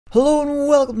Hello and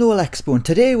welcome to Elecspo, and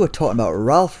today we're talking about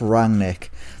Ralf Rangnick.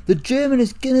 The German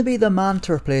is going to be the man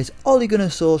to replace Ole Gunnar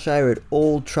Solskjaer at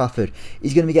Old Trafford.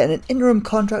 He's going to be getting an interim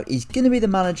contract, he's going to be the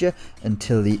manager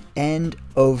until the end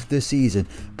of the season.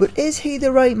 But is he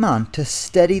the right man to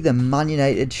steady the Man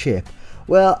United ship?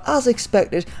 Well, as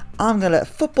expected, I'm going to let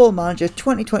Football Manager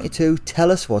 2022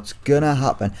 tell us what's going to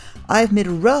happen. I've made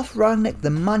Ralf Rangnick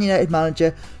the Man United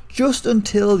manager just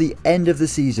until the end of the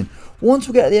season. Once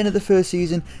we get to the end of the first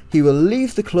season, he will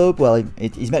leave the club. Well,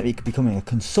 he's meant to be becoming a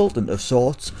consultant of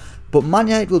sorts, but Man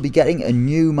United will be getting a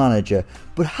new manager.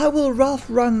 But how will Ralf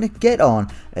Rangnick get on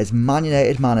as Man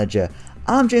United manager?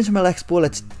 I'm James from Elecspo.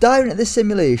 Let's dive into this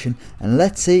simulation and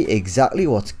let's see exactly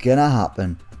what's gonna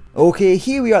happen. Okay,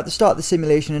 here we are at the start of the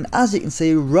simulation, and as you can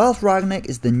see, Ralf Rangnick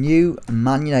is the new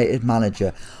Man United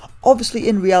manager. Obviously,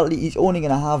 in reality, he's only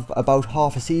going to have about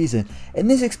half a season. In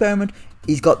this experiment,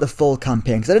 he's got the full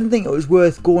campaign, because I didn't think it was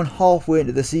worth going halfway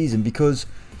into the season, because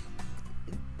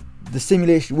the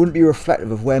simulation wouldn't be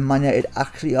reflective of where Man United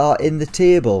actually are in the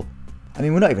table. I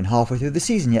mean, we're not even halfway through the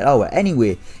season yet, are we?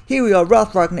 Anyway, here we are,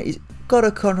 Ralf Rangnick. He's got a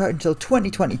contract until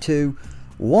 2022,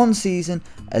 one season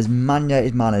as Man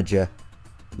United manager.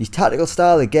 His tactical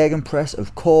style, the gegenpress,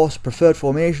 of course, preferred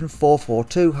formation,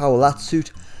 4-4-2, how will that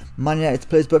suit Man United's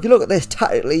players? But if you look at this,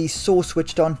 tactically he's so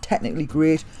switched on, technically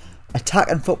great,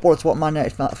 attacking football, it's what Man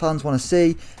United fans want to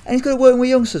see, and he's good at working with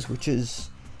youngsters, which is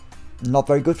not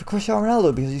very good for Cristiano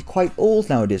Ronaldo because he's quite old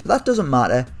nowadays, but that doesn't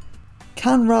matter.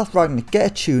 Can Ralf Rangnick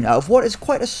get a tune out of what is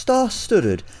quite a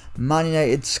star-studded Man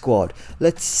United squad?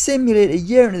 Let's simulate a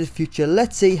year into the future,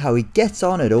 let's see how he gets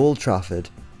on at Old Trafford.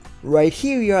 Right,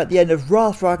 here we are at the end of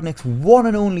Ralf Rangnick's one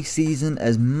and only season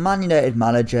as Man United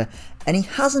manager, and he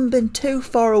hasn't been too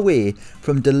far away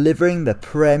from delivering the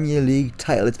Premier League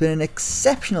title. It's been an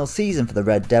exceptional season for the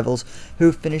Red Devils, who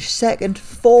have finished second,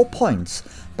 4 points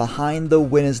behind the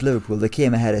winners Liverpool. They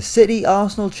came ahead of City,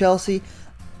 Arsenal, Chelsea,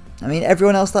 I mean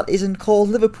everyone else that isn't called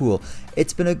Liverpool.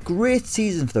 It's been a great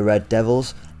season for the Red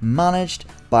Devils, managed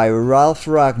by Ralf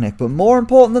Rangnick. But more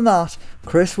important than that,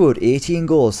 Chris Wood, 18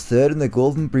 goals, third in the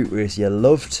Golden Boot race. You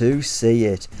love to see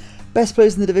it. Best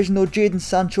players in the division though, Jadon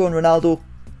Sancho and Ronaldo,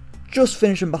 just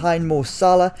finishing behind Mo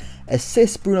Salah.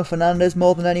 Assists, Bruno Fernandes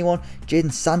more than anyone.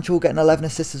 Jadon Sancho getting 11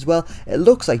 assists as well. It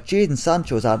looks like Jadon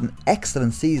Sancho has had an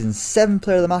excellent season. 7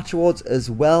 Player of the Match awards as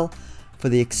well for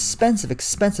the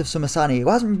expensive summer signing, who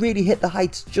hasn't really hit the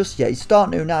heights just yet. He's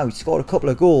starting to now. He's scored a couple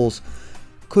of goals.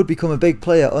 Could become a big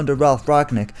player under Ralf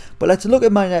Rangnick. But let's look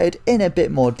at Man United in a bit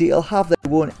more detail. Have they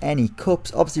won any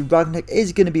cups? Obviously Rangnick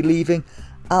is going to be leaving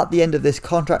at the end of this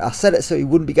contract. I said it so he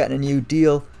wouldn't be getting a new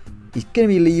deal. He's going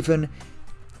to be leaving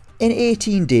in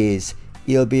 18 days.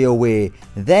 He'll be away.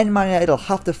 Then Man United will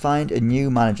have to find a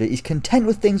new manager. He's content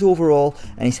with things overall,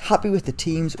 and he's happy with the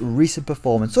team's recent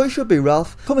performance. So he should be,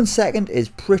 Ralf. Coming second is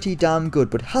pretty damn good,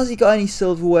 but has he got any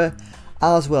silverware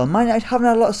as well? Man United haven't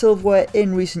had a lot of silverware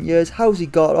in recent years. How's he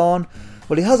got on?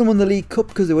 Well, he hasn't won the League Cup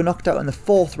because they were knocked out in the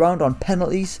 4th round on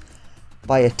penalties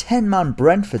by a 10-man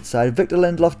Brentford side. Victor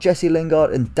Lindelof, Jesse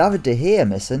Lingard and David De Gea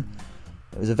missing.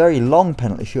 It was a very long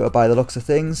penalty shootout by the looks of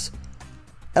things.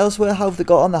 Elsewhere, how have they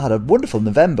got on? They had a wonderful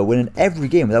November, winning every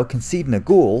game without conceding a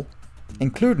goal,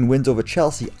 including wins over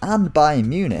Chelsea and Bayern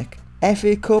Munich.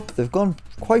 FA Cup, they've gone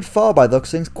quite far by the looks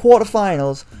of things.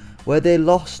 Quarter-finals, where they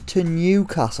lost to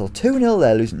Newcastle. 2-0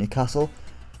 there, losing Newcastle,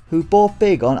 who bought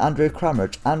big on Andre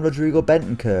Kramaric and Rodrigo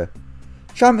Bentancur.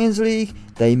 Champions League,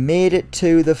 they made it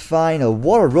to the final.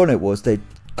 What a run it was. They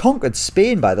conquered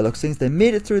Spain by the looks of things. They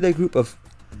made it through their group of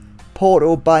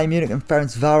Porto, Bayern Munich and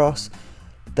Ferencvaros.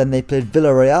 Then they played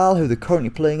Villarreal, who they're currently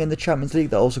playing in the Champions League.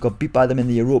 They also got beat by them in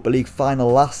the Europa League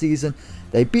final last season.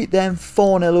 They beat them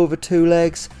 4-0 over 2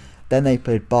 legs. Then they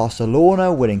played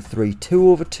Barcelona, winning 3-2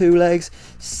 over 2 legs.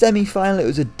 Semi-final, it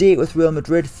was a date with Real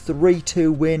Madrid,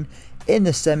 3-2 win in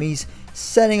the semis,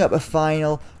 setting up a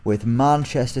final with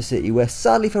Manchester City, where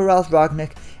sadly for Ralf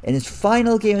Rangnick, in his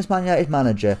final game as Man United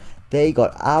manager, they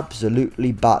got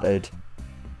absolutely battered.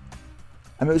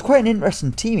 I mean, it was quite an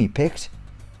interesting team he picked.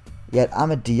 He had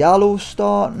Amad Diallo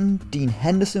starting, Dean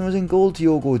Henderson was in goal,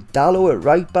 Diogo Dalot at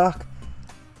right back,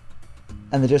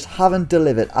 and they just haven't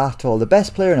delivered at all. The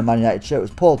best player in a Man United shirt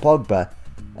was Paul Pogba,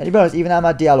 and to be honest, even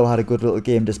Amad Diallo had a good little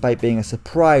game despite being a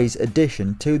surprise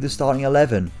addition to the starting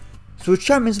 11. So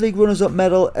Champions League runners-up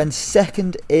medal and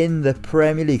second in the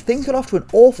Premier League. Things got off to an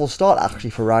awful start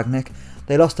actually for Rangnick.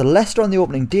 They lost to Leicester on the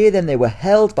opening day, then they were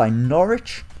held by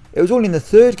Norwich. It was only in the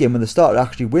 3rd game when they started to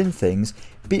actually win things,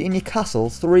 beating Newcastle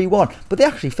 3-1, but they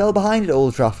actually fell behind at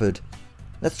Old Trafford.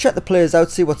 Let's check the players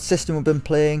out, see what system we've been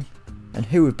playing and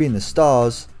who have been the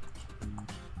stars.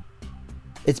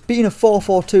 It's been a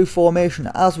 4-4-2 formation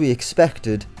as we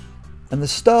expected. And the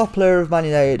star player of Man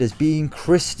United has been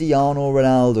Cristiano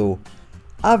Ronaldo.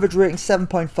 Average rating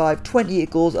 7.5, 28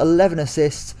 goals, 11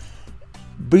 assists.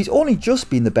 But he's only just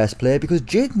been the best player because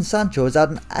Jadon Sancho has had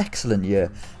an excellent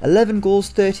year. 11 goals,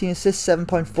 13 assists,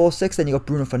 7.46. Then you got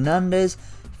Bruno Fernandes,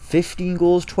 15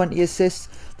 goals, 20 assists.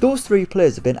 Those three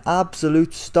players have been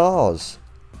absolute stars.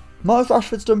 Marcus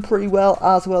Rashford's done pretty well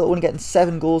as well, only getting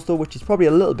 7 goals though, which is probably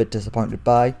a little bit disappointed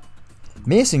by.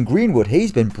 Mason Greenwood,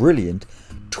 he's been brilliant.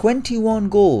 21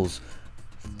 goals,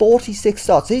 46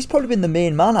 starts. He's probably been the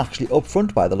main man actually up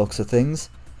front by the looks of things.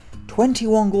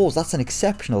 21 goals, that's an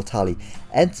exceptional tally.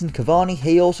 Edinson Cavani,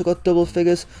 he also got double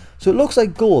figures. So it looks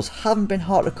like goals haven't been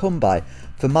hard to come by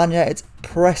for Man United's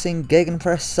pressing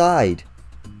gegenpress side.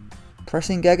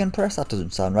 Pressing gegenpress? That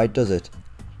doesn't sound right, does it?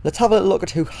 Let's have a little look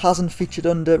at who hasn't featured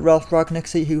under Ralf Rangnick,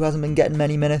 see who hasn't been getting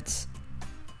many minutes.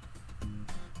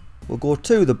 We'll go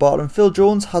to the bottom. Phil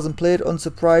Jones hasn't played,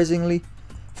 unsurprisingly.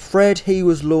 Fred, he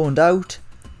was loaned out.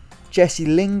 Jesse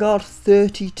Lingard,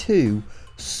 32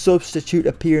 substitute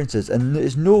appearances, and it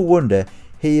is no wonder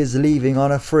he is leaving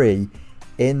on a free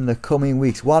in the coming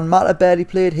weeks. Juan Mata barely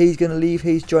played, he's going to leave,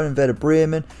 he's joining Werder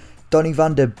Bremen. Donny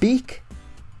van der Beek,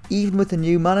 even with the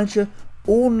new manager,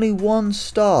 only 1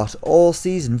 start all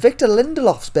season. Victor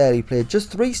Lindelof's barely played, just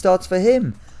 3 starts for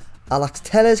him. Alex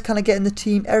Telles can't get in the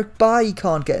team, Eric Bailly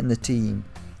can't get in the team.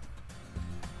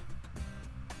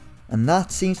 And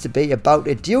that seems to be about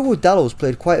it. Diogo Dalot's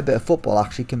played quite a bit of football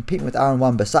actually, competing with Aaron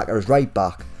Wan-Bissaka as right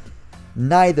back.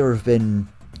 Neither have been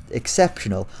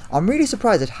exceptional. I'm really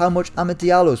surprised at how much Amad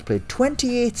Diallo's played.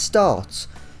 28 starts,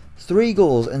 3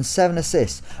 goals and 7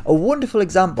 assists. A wonderful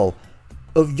example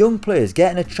of young players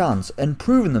getting a chance and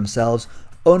proving themselves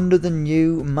under the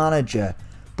new manager.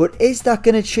 But is that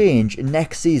going to change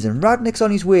next season? Rangnick's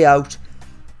on his way out.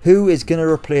 Who is going to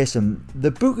replace him? The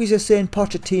bookies are saying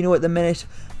Pochettino at the minute,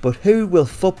 but who will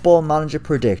Football Manager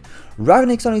predict?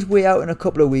 Rangnick's on his way out in a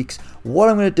couple of weeks. What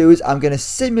I'm going to do is I'm going to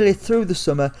simulate through the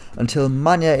summer until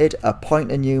Man United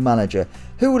appoint a new manager.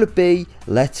 Who will it be?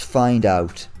 Let's find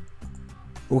out.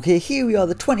 Okay, here we are,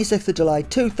 the 26th of July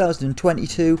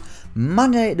 2022.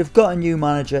 Man United have got a new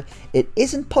manager. It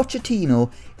isn't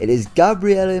Pochettino, it is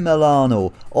Gabriele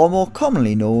Milano, or more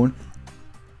commonly known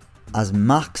as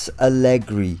Max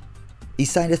Allegri. He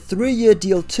signed a 3-year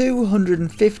deal,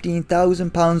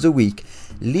 £215,000 a week,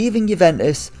 leaving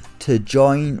Juventus to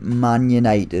join Man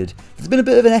United. There's been a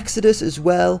bit of an exodus as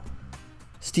well.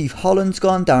 Steve Holland's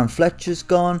gone, Darren Fletcher's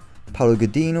gone, Paolo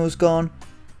Guardino's gone,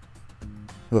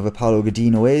 whoever Paolo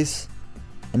Guardino is.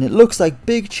 And it looks like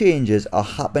big changes are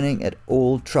happening at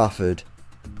Old Trafford.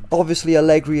 Obviously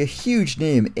Allegri, a huge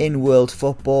name in world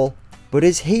football. But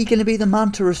is he going to be the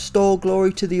man to restore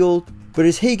glory to the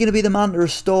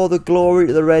glory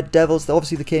to the Red Devils?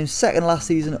 Obviously they came second last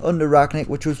season under Rangnick,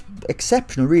 which was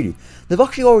exceptional really. They've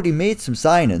actually already made some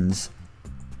signings.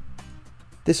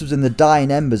 This was in the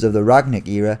dying embers of the Rangnick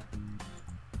era.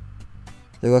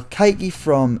 They've got Kaiki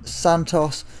from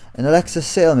Santos and Alexis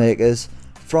Sailmakers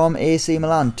from AC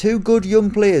Milan. 2 good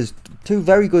young players, 2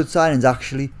 very good signings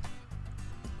actually.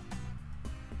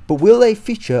 But will they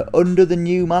feature under the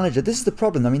new manager? This is the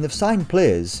problem. I mean, they've signed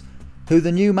players who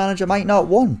the new manager might not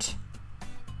want.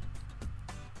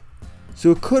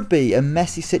 So it could be a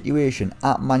messy situation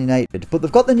at Man United. But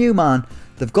they've got the new man.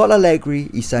 They've got Allegri.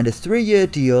 He signed a 3-year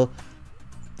deal.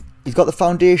 He's got the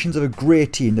foundations of a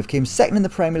great team. They've came second in the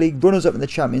Premier League, runners up in the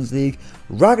Champions League.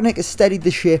 Rangnick has steadied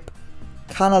the ship.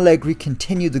 Can Allegri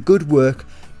continue the good work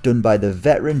done by the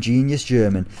veteran genius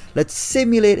German? Let's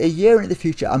simulate a year into the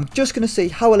future. I'm just going to see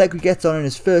how Allegri gets on in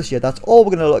his first year. That's all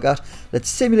we're going to look at. Let's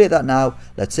simulate that now.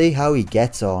 Let's see how he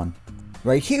gets on.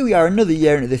 Right, here we are, another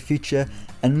year into the future,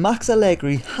 and Max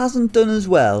Allegri hasn't done as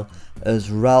well as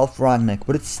Ralf Rangnick,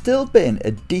 but it's still been a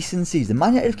decent season.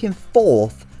 Man United came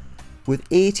 4th with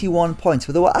 81 points,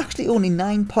 but they were actually only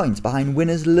 9 points behind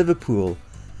winners Liverpool.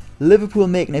 Liverpool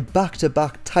making it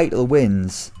back-to-back title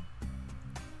wins.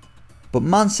 But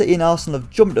Man City and Arsenal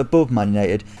have jumped above Man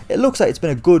United. It looks like it's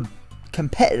been a good,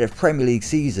 competitive Premier League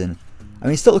season. I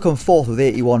mean, still to come 4th with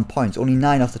 81 points, only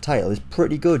 9 off the title, is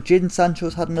pretty good. Jadon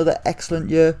Sancho's had another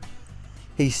excellent year.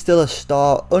 He's still a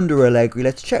star under Allegri.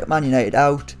 Let's check Man United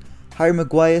out. Harry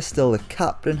Maguire still the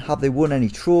captain. Have they won any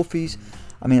trophies?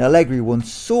 I mean, Allegri won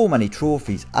so many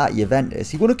trophies at Juventus.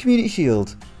 He won a Community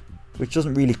Shield, which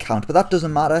doesn't really count, but that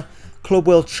doesn't matter. Club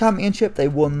World Championship, they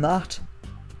won that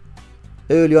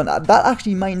early on. That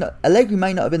actually Allegri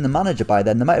might not have been the manager by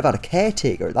then. They might have had a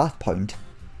caretaker at that point.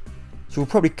 So we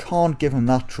probably can't give him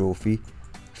that trophy.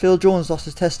 Phil Jones lost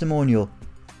his testimonial,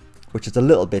 which is a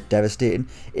little bit devastating.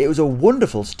 It was a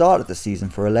wonderful start of the season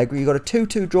for Allegri. He got a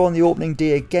 2-2 draw on the opening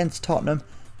day against Tottenham.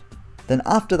 Then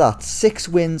after that, 6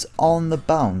 wins on the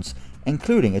bounce,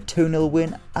 including a 2-0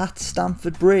 win at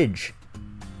Stamford Bridge.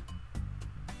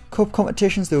 Cup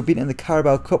competitions, they were beaten in the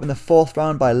Carabao Cup in the 4th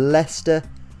round by Leicester.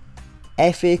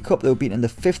 FA Cup, they were beaten in the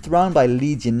 5th round by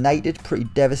Leeds United, pretty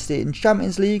devastating.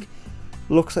 Champions League,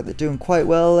 looks like they're doing quite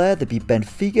well there. They beat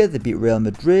Benfica, they beat Real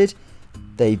Madrid,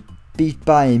 they beat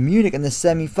Bayern Munich in the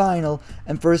semi-final,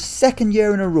 and for a 2nd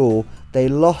year in a row, they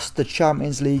lost the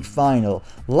Champions League final.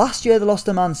 Last year they lost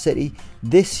to Man City,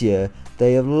 this year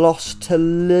they have lost to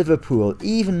Liverpool.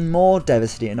 Even more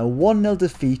devastating, a 1-0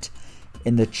 defeat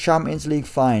in the Champions League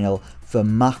final for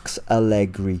Max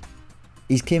Allegri.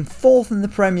 He's came 4th in the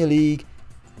Premier League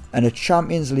and a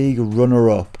Champions League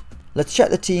runner-up. Let's check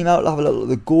the team out, have a look at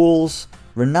the goals.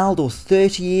 Ronaldo,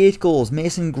 38 goals.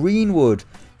 Mason Greenwood,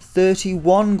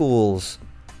 31 goals.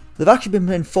 They've actually been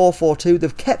playing 4-4-2.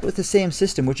 They've kept with the same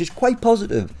system, which is quite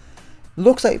positive.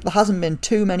 Looks like there hasn't been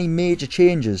too many major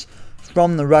changes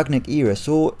from the Rangnick era.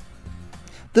 So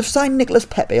they've signed Nicolas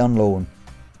Pepe on loan.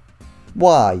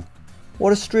 Why?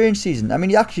 What a strange season. I mean,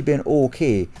 he's actually been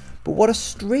okay, but what a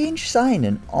strange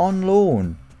signing on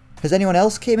loan. Has anyone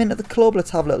else came into the club?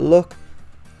 Let's have a little look.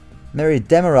 Mary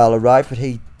Demiral arrived, but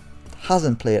he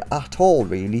hasn't played at all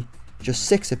really. Just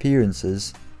 6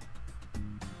 appearances.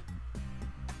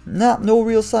 Nah, no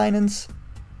real signings.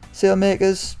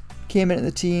 Sailmakers came into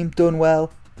the team, done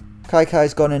well.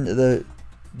 Kai's gone into the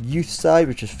youth side,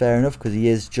 which is fair enough because he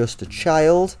is just a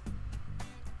child.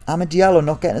 Amad Diallo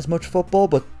not getting as much football,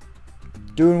 but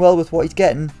doing well with what he's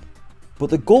getting. But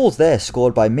the goals there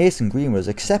scored by Mason Greenwood is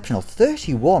exceptional.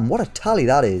 31, what a tally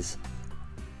that is.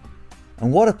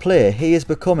 And what a player he is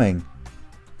becoming.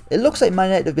 It looks like Man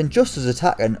United have been just as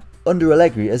attacking under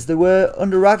Allegri as they were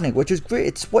under Rangnick, which is great.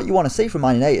 It's what you want to see from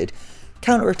Man United.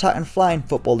 Counter-attacking, flying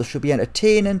football that should be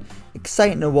entertaining,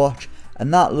 exciting to watch,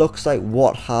 and that looks like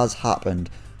what has happened.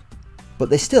 But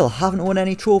they still haven't won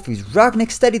any trophies.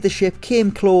 Rangnick steadied the ship,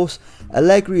 came close.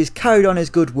 Allegri has carried on his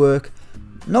good work.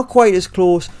 Not quite as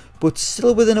close, but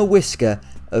still within a whisker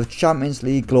of Champions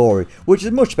League glory, which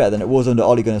is much better than it was under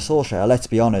Ole Gunnar Solskjaer, let's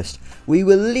be honest. We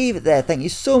will leave it there. Thank you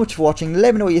so much for watching.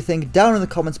 Let me know what you think down in the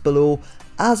comments below.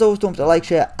 As always, don't forget to like,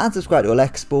 share and subscribe to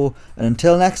Elecspo. And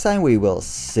until next time, we will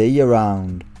see you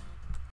around.